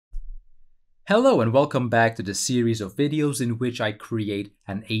Hello and welcome back to the series of videos in which I create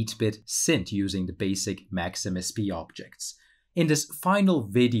an 8-bit synth using the basic MaxMSP objects. In this final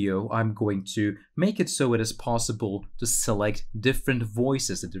video, I'm going to make it so it is possible to select different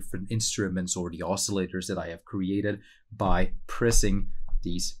voices, the different instruments or the oscillators that I have created by pressing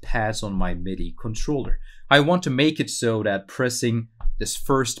these pads on my MIDI controller. I want to make it so that pressing this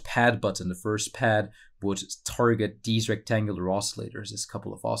first pad button, the first pad, would target these rectangular oscillators. There's a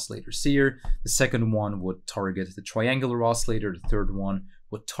couple of oscillators here. The second one would target the triangular oscillator. The third one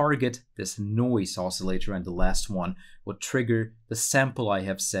would target this noise oscillator. And the last one would trigger the sample I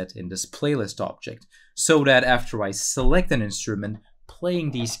have set in this playlist object. So that after I select an instrument,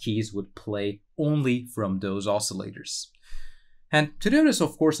 playing these keys would play only from those oscillators. And to do this,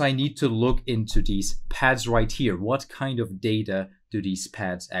 of course, I need to look into these pads right here. What kind of data do these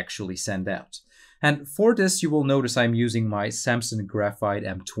pads actually send out? And for this, you will notice I'm using my Samsung Graphite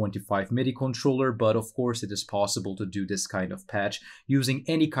M25 MIDI controller, but of course it is possible to do this kind of patch using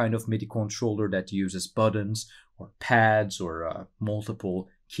any kind of MIDI controller that uses buttons or pads or multiple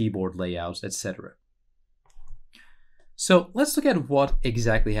keyboard layouts, etc. So let's look at what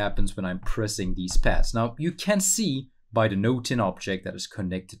exactly happens when I'm pressing these pads. Now you can see by the notein object that is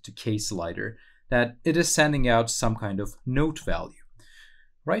connected to KSlider that it is sending out some kind of note value.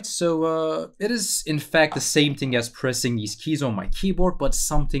 Right, so it is in fact the same thing as pressing these keys on my keyboard, but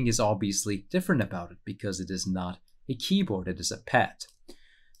something is obviously different about it because it is not a keyboard, it is a pad.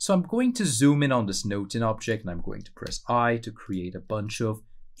 So I'm going to zoom in on this notein object and I'm going to press I to create a bunch of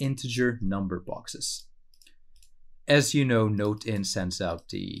integer number boxes. As you know, notein sends out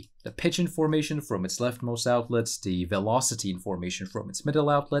the pitch information from its leftmost outlets, the velocity information from its middle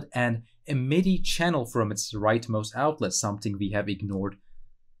outlet, and a MIDI channel from its rightmost outlet, something we have ignored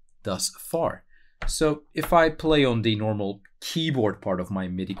thus far. So if I play on the normal keyboard part of my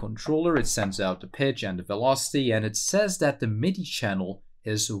MIDI controller, it sends out the pitch and the velocity, and it says that the MIDI channel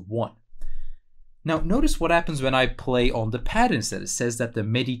is 1. Now notice what happens when I play on the pad instead. It says that the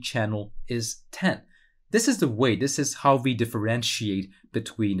MIDI channel is 10. This is how we differentiate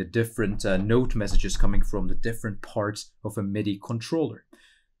between the different note messages coming from the different parts of a MIDI controller.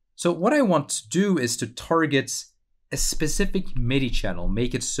 So what I want to do is to target a specific MIDI channel,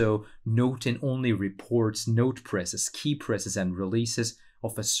 make it so notein only reports note presses, key presses, and releases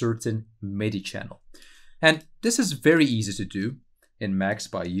of a certain MIDI channel. And this is very easy to do in Max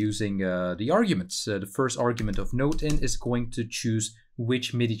by using the arguments. The first argument of notein is going to choose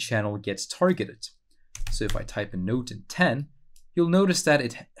which MIDI channel gets targeted. So if I type in notein 10, you'll notice that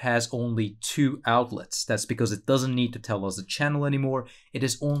it has only 2 outlets. That's because it doesn't need to tell us the channel anymore. It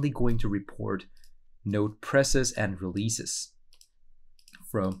is only going to report note presses and releases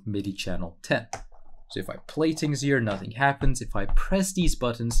from MIDI channel 10. So if I play things here, nothing happens. If I press these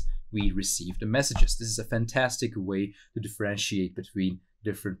buttons, we receive the messages. This is a fantastic way to differentiate between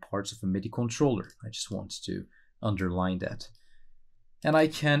different parts of a MIDI controller. I just want to underline that. And I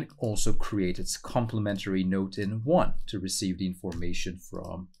can also create its complementary notein 1 to receive the information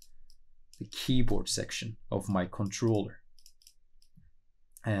from the keyboard section of my controller.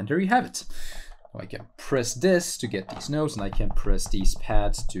 And there you have it. I can press this to get these notes, and I can press these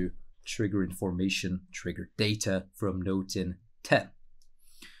pads to trigger information, trigger data from notein 10.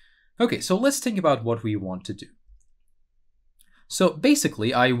 Okay, so let's think about what we want to do. So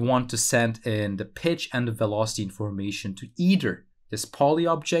basically, I want to send in the pitch and the velocity information to either this poly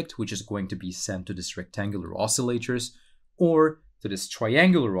object, which is going to be sent to this rectangular oscillators, or to this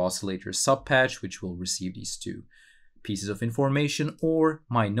triangular oscillator subpatch, which will receive these 2 pieces of information, or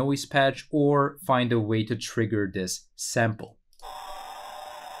my noise patch, or find a way to trigger this sample.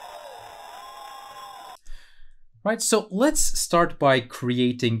 Right, so let's start by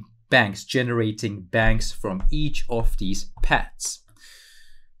creating banks, generating banks from each of these pads.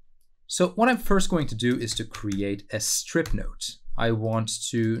 So what I'm first going to do is to create a strip note. I want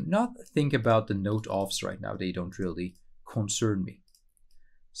to not think about the note offs right now. They don't really concern me.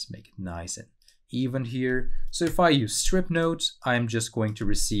 Let's make it nice and even here. So if I use strip note, I'm just going to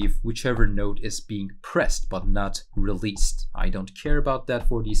receive whichever note is being pressed but not released. I don't care about that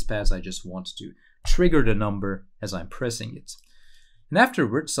for these pads. I just want to trigger the number as I'm pressing it. And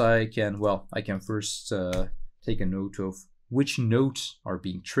afterwards, I can first take a note of which notes are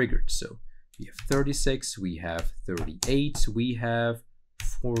being triggered. So we have 36, we have 38, we have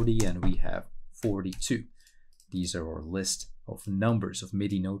 40, and we have 42. These are our list of numbers of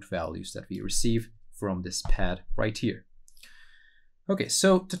MIDI note values that we receive from this pad right here. Okay,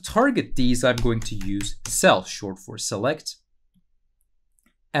 so to target these, I'm going to use sel, short for select.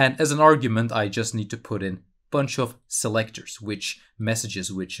 And as an argument, I just need to put in bunch of selectors, which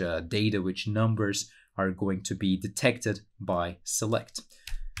messages, which data, which numbers are going to be detected by select.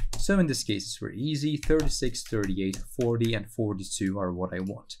 So in this case, it's very easy. 36, 38, 40, and 42 are what I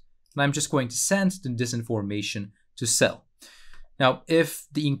want. And I'm just going to send this information to cell. Now, if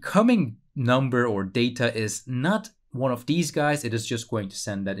the incoming number or data is not one of these guys, it is just going to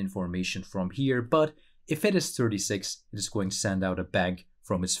send that information from here. But if it is 36, it is going to send out a bang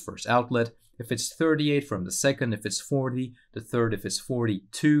from its first outlet. If it's 38 from the second, if it's 40, the third, if it's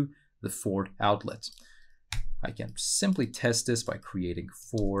 42, the fourth outlet. I can simply test this by creating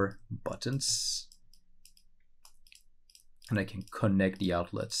 4 buttons. And I can connect the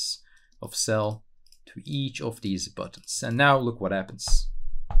outlets of cell to each of these buttons. And now look what happens.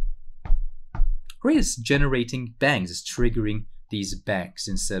 Great, is generating bangs, is triggering these bangs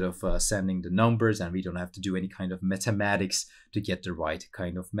instead of sending the numbers, and we don't have to do any kind of mathematics to get the right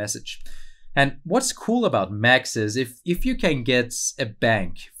kind of message. And what's cool about Max is if you can get a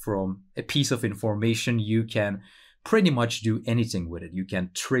bang from a piece of information, you can pretty much do anything with it. You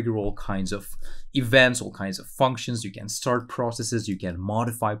can trigger all kinds of events, all kinds of functions. You can start processes, you can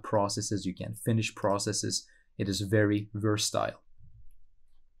modify processes, you can finish processes. It is very versatile.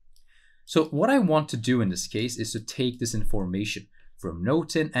 So what I want to do in this case is to take this information from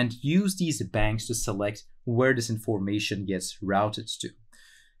notein and use these bangs to select where this information gets routed to.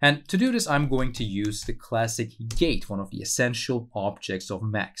 And to do this, I'm going to use the classic gate, one of the essential objects of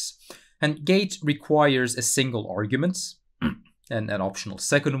Max. And gate requires a single argument and an optional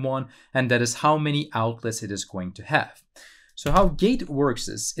second one, and that is how many outlets it is going to have. So how gate works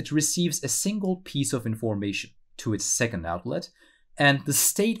is it receives a single piece of information to its second outlet, and the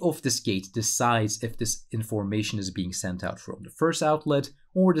state of this gate decides if this information is being sent out from the first outlet,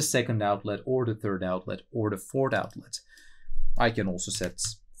 or the second outlet, or the third outlet, or the fourth outlet. I can also set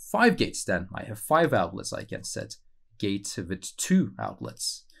 5 gates then. I have 5 outlets. I can set gate with 2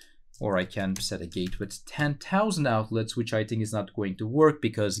 outlets. Or I can set a gate with 10,000 outlets, which I think is not going to work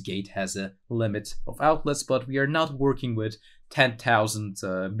because gate has a limit of outlets, but we are not working with 10,000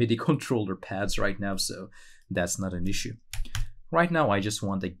 MIDI controller pads right now, so that's not an issue. Right now, I just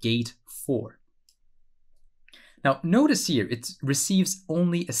want a gate 4. Now, notice here, it receives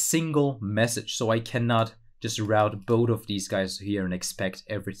only a single message, so I cannot just route both of these guys here and expect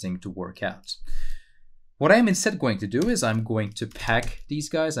everything to work out. What I'm instead going to do is I'm going to pack these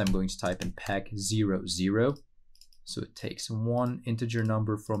guys. I'm going to type in pack 0, 0. So it takes 1 integer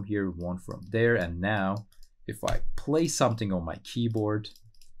number from here, 1 from there. And now if I play something on my keyboard,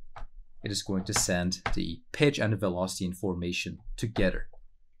 it is going to send the pitch and the velocity information together.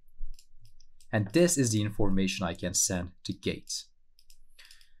 And this is the information I can send to gate.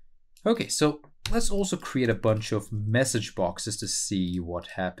 Okay, so let's also create a bunch of message boxes to see what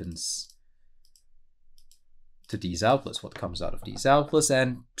happens to these outlets, what comes out of these outlets.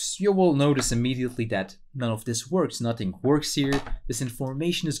 And you will notice immediately that none of this works. Nothing works here. This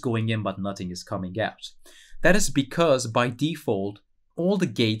information is going in, but nothing is coming out. That is because by default, all the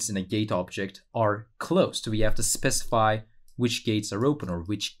gates in a gate object are closed. So we have to specify which gates are open or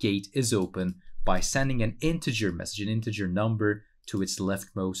which gate is open by sending an integer message, an integer number to its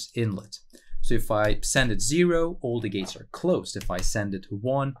leftmost inlet. So if I send it 0, all the gates are closed. If I send it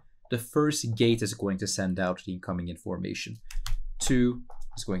 1, the first gate is going to send out the incoming information. 2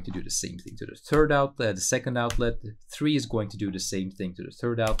 is going to do the same thing to the third outlet, the second outlet. 3 is going to do the same thing to the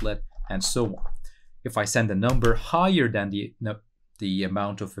third outlet, and so on. If I send a number higher than the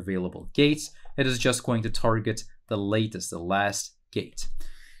amount of available gates, it is just going to target the latest, the last gate.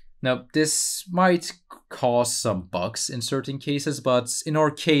 Now, this might cause some bugs in certain cases, but in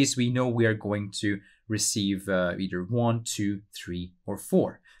our case, we know we are going to receive either 1, 2, 3, or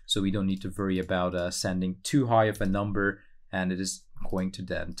 4. So we don't need to worry about sending too high of a number, and it is going to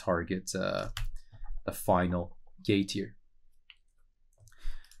then target the final gate here.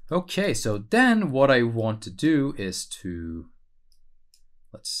 Okay, so then what I want to do is to,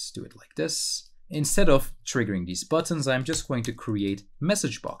 let's do it like this. Instead of triggering these buttons, I'm just going to create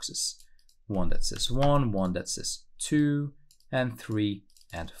message boxes. One that says 1, one that says 2, and 3,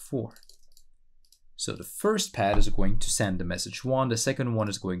 and 4. So the first pad is going to send the message 1, the second one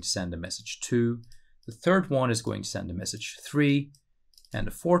is going to send the message 2, the third one is going to send the message 3, and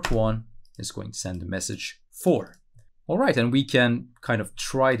the fourth one is going to send the message 4. All right, and we can kind of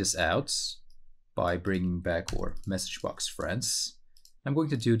try this out by bringing back our message box friends. I'm going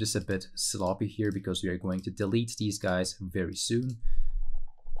to do this a bit sloppy here because we are going to delete these guys very soon.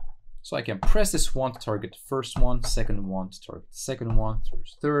 So I can press this one to target the first one, second one to target the second one,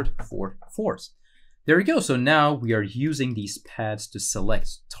 third, fourth, fourth. There we go. So now we are using these pads to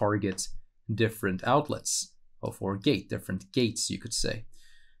select, target different outlets. or gate, different gates you could say.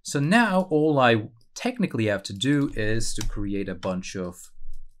 So now all I technically have to do is to create a bunch of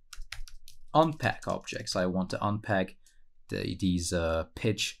unpack objects. I want to unpack these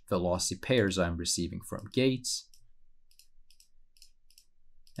pitch velocity pairs I'm receiving from gates.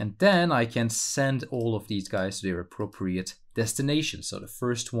 And then I can send all of these guys to their appropriate destination. So the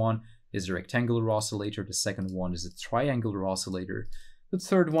first one is a rectangular oscillator, the second one is a triangular oscillator, the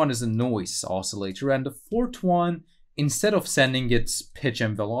third one is a noise oscillator, and the fourth one, instead of sending its pitch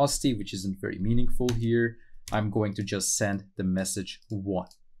and velocity, which isn't very meaningful here, I'm going to just send the message 1.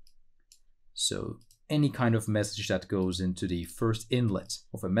 So any kind of message that goes into the first inlet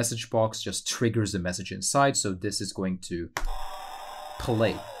of a message box just triggers the message inside. So this is going to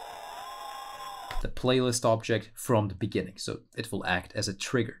play the playlist object from the beginning. So it will act as a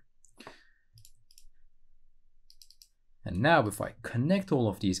trigger. And now if I connect all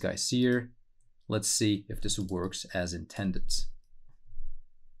of these guys here, let's see if this works as intended.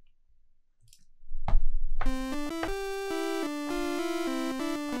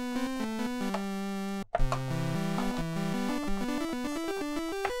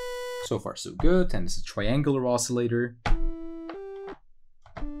 So far so good, and it's a triangular oscillator.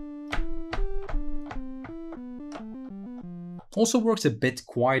 Also works a bit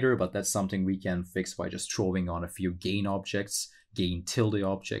quieter, but that's something we can fix by just throwing on a few gain objects, gain tilde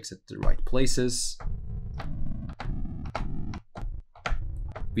objects at the right places.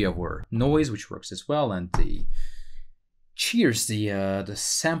 We have our noise, which works as well, and the cheers, the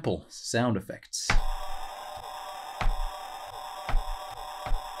sample sound effects.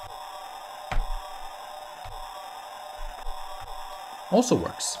 Also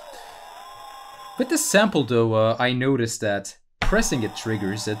works. With this sample though, I noticed that pressing it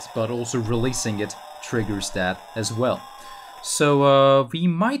triggers it, but also releasing it triggers that as well. So we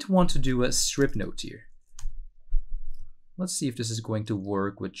might want to do a strip note here. Let's see if this is going to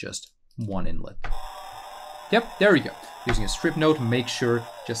work with just one inlet. Yep, there we go. Using a strip note, make sure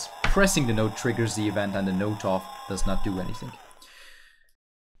just pressing the note triggers the event and the note off does not do anything.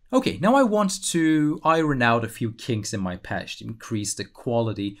 Okay, now I want to iron out a few kinks in my patch to increase the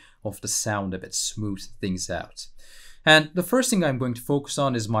quality of the sound a bit, smooth things out. And the first thing I'm going to focus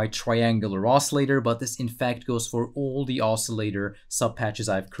on is my triangular oscillator, but this in fact goes for all the oscillator subpatches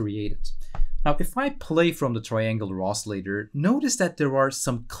I've created. Now, if I play from the triangular oscillator, notice that there are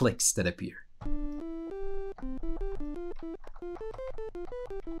some clicks that appear.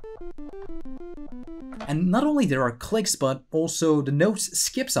 And not only there are clicks, but also the notes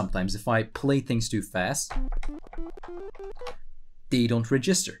skip sometimes. If I play things too fast, they don't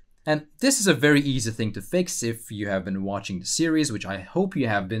register. And this is a very easy thing to fix if you have been watching the series, which I hope you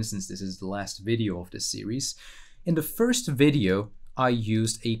have been since this is the last video of this series. In the first video, I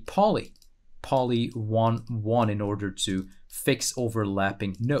used a poly 1-1 in order to fix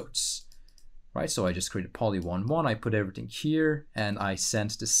overlapping notes. Right, so I just created poly 1-1, I put everything here, and I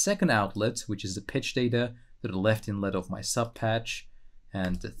sent the second outlet, which is the pitch data, to the left inlet of my subpatch,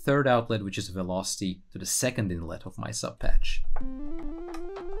 and the third outlet, which is velocity, to the second inlet of my subpatch.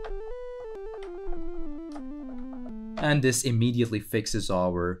 And this immediately fixes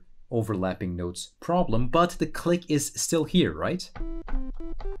our overlapping notes problem, but the click is still here, right?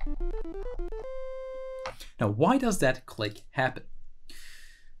 Now, why does that click happen?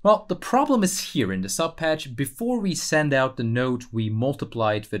 Well, the problem is here in the subpatch. Before we send out the note, we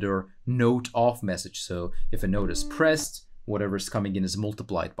multiply it with our note off message. So if a note is pressed, whatever is coming in is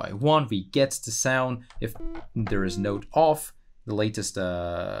multiplied by 1. We get the sound. If there is note off, the latest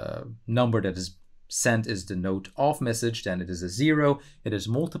number that is sent is the note off message, then it is a 0. It is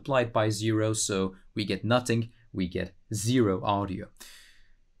multiplied by 0, so we get nothing. We get 0 audio.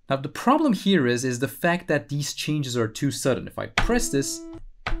 Now the problem here is the fact that these changes are too sudden. If I press this,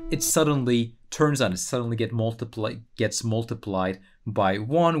 it suddenly turns on, it suddenly gets multiplied by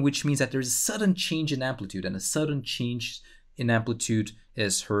 1, which means that there's a sudden change in amplitude, and a sudden change in amplitude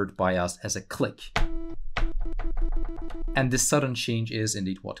is heard by us as a click. And this sudden change is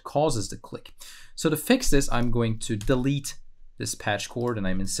indeed what causes the click. So to fix this, I'm going to delete this patch chord, and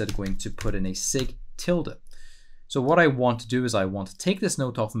I'm instead going to put in a sig tilde. So what I want to do is I want to take this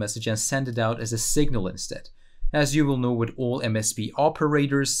note off message and send it out as a signal instead. As you will know, with all MSB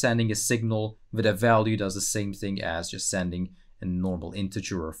operators, sending a signal with a value does the same thing as just sending a normal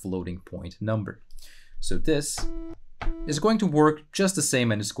integer or floating point number. So this is going to work just the same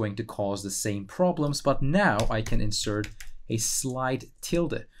and is going to cause the same problems, but now I can insert a slide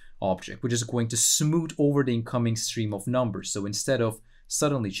tilde object, which is going to smooth over the incoming stream of numbers. So instead of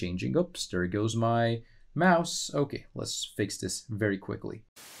suddenly changing, oops, there goes my mouse. Okay, let's fix this very quickly.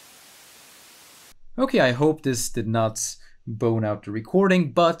 Okay, I hope this did not bone out the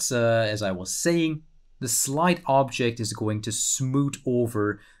recording, but as I was saying, the slide object is going to smooth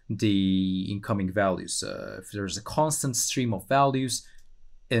over the incoming values. If there's a constant stream of values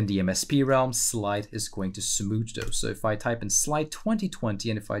in the MSP realm, slide is going to smooth those. So if I type in slide 2020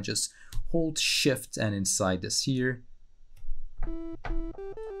 and if I just hold shift and inside this here,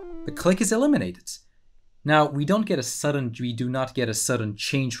 the click is eliminated. Now we do not get a sudden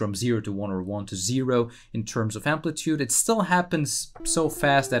change from 0 to 1 or 1 to 0 in terms of amplitude. It still happens so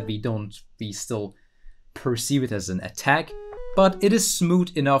fast that we still perceive it as an attack, but it is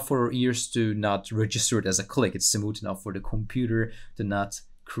smooth enough for our ears to not register it as a click. It's smooth enough for the computer to not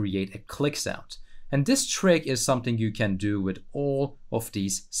create a click sound. And this trick is something you can do with all of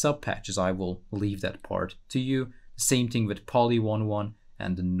these subpatches. I will leave that part to you. Same thing with Poly 1.1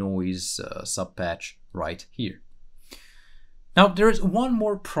 and the noise subpatch right here. Now there is one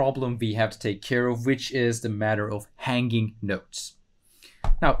more problem we have to take care of, which is the matter of hanging notes.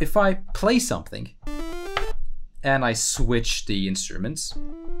 Now if I play something and I switch the instruments,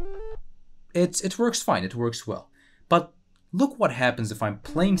 it works fine, it works well. But look what happens if I'm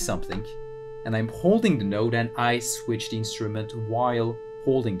playing something and I'm holding the note and I switch the instrument while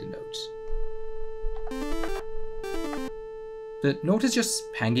holding the note. The note is just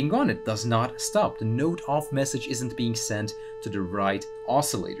hanging on, it does not stop. The note off message isn't being sent to the right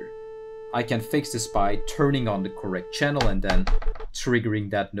oscillator. I can fix this by turning on the correct channel and then triggering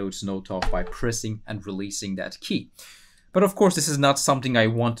that note's note off by pressing and releasing that key. But of course, this is not something I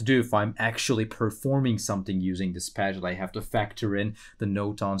want to do if I'm actually performing something using this patch that I have to factor in the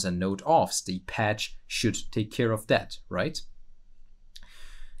note ons and note offs. The patch should take care of that, right?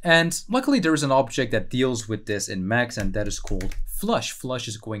 And luckily there is an object that deals with this in Max, and that is called flush. Flush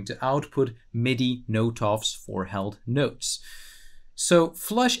is going to output MIDI note offs for held notes. So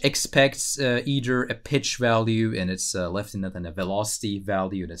flush expects either a pitch value in its left inlet and a velocity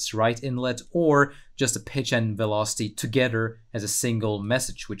value in its right inlet, or just a pitch and velocity together as a single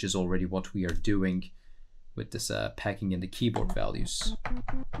message, which is already what we are doing with this packing in the keyboard values.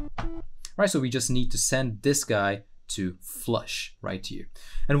 Right, so we just need to send this guy to flush right here.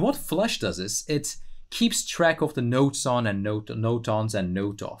 And what flush does is it keeps track of the notes on and note ons and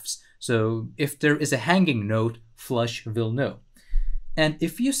note offs. So if there is a hanging note, flush will know. And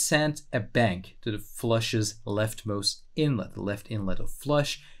if you send a bank to the flush's leftmost inlet, the left inlet of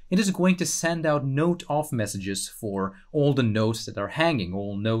flush, it is going to send out note off messages for all the notes that are hanging,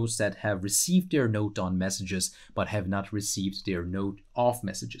 all notes that have received their note on messages but have not received their note off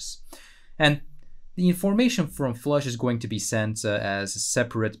messages. And the information from flush is going to be sent as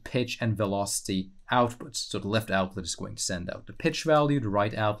separate pitch and velocity outputs. So the left outlet is going to send out the pitch value, the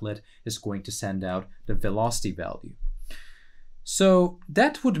right outlet is going to send out the velocity value. So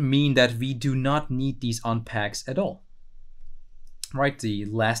that would mean that we do not need these unpacks at all. Right, the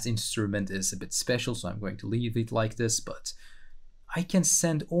last instrument is a bit special, so I'm going to leave it like this, but I can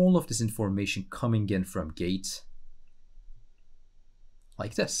send all of this information coming in from gate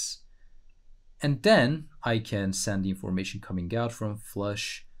like this. And then I can send the information coming out from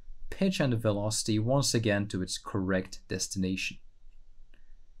flush, pitch and the velocity once again to its correct destination.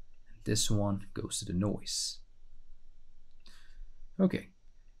 And this one goes to the noise. Okay,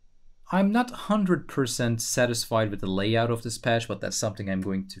 I'm not 100% satisfied with the layout of this patch, but that's something I'm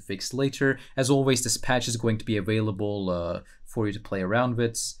going to fix later. As always, this patch is going to be available for you to play around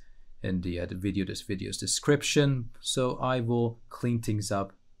with in this video's description, so I will clean things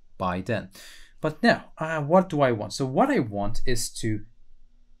up by then. But now, what do I want? So what I want is to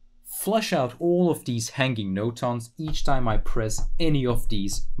flush out all of these hanging note-ons each time I press any of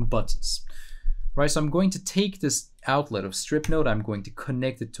these buttons. Right, so I'm going to take this outlet of strip note, I'm going to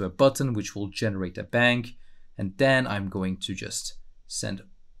connect it to a button which will generate a bank, and then I'm going to just send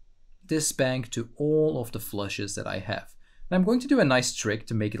this bank to all of the flushes that I have. And I'm going to do a nice trick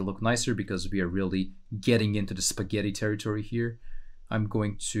to make it look nicer because we are really getting into the spaghetti territory here. I'm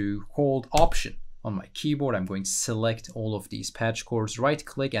going to hold Option on my keyboard, I'm going to select all of these patch cords, right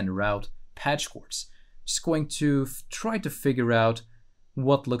click and route patch cords. Just going to try to figure out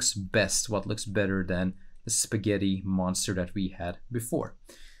what looks best, what looks better than the spaghetti monster that we had before.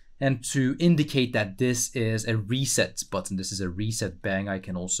 And to indicate that this is a reset button, this is a reset bang, I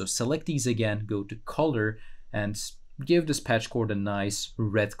can also select these again, go to color, and give this patch cord a nice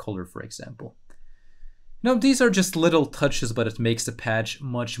red color, for example. Now, these are just little touches, but it makes the patch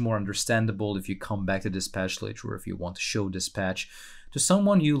much more understandable if you come back to this patch later, or if you want to show this patch to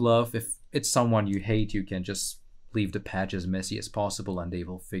someone you love. If it's someone you hate, you can just leave the patch as messy as possible and they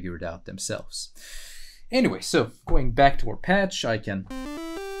will figure it out themselves. Anyway, so going back to our patch, I can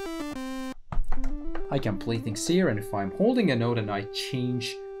I can play things here, and if I'm holding a note and I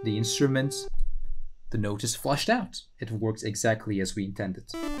change the instrument, the note is flushed out. It works exactly as we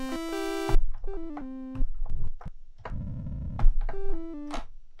intended.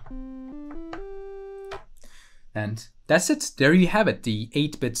 And that's it. There you have it. The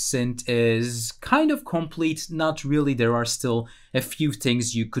 8-bit synth is kind of complete. Not really. There are still a few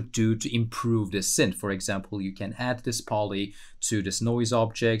things you could do to improve this synth. For example, you can add this poly to this noise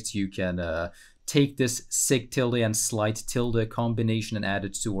object. You can take this sig tilde and slide tilde combination and add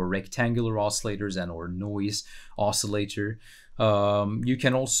it to our rectangular oscillators and our noise oscillator. You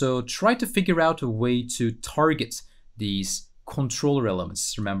can also try to figure out a way to target these controller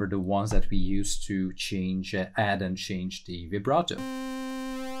elements. Remember the ones that we used to change, add and change the vibrato.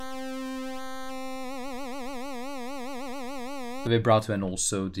 The vibrato and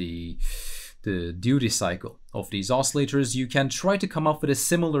also the duty cycle of these oscillators. You can try to come up with a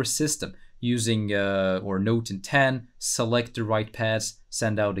similar system using or notein 10, select the right pads,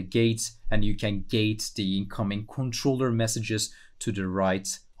 send out a gate, and you can gate the incoming controller messages to the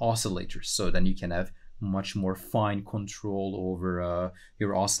right oscillators. So then you can have much more fine control over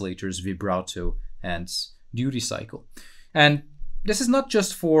your oscillator's vibrato and duty cycle. And this is not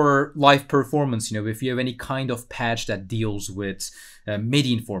just for live performance. You know, if you have any kind of patch that deals with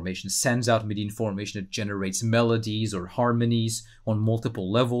MIDI information, sends out MIDI information, it generates melodies or harmonies on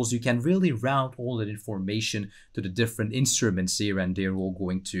multiple levels, you can really route all that information to the different instruments here, and they're all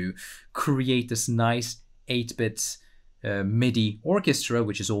going to create this nice 8-bit MIDI orchestra,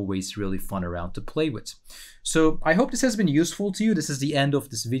 which is always really fun around to play with. So I hope this has been useful to you. This is the end of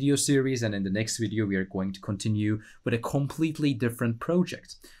this video series, and in the next video we are going to continue with a completely different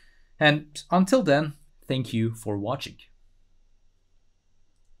project. And until then, thank you for watching.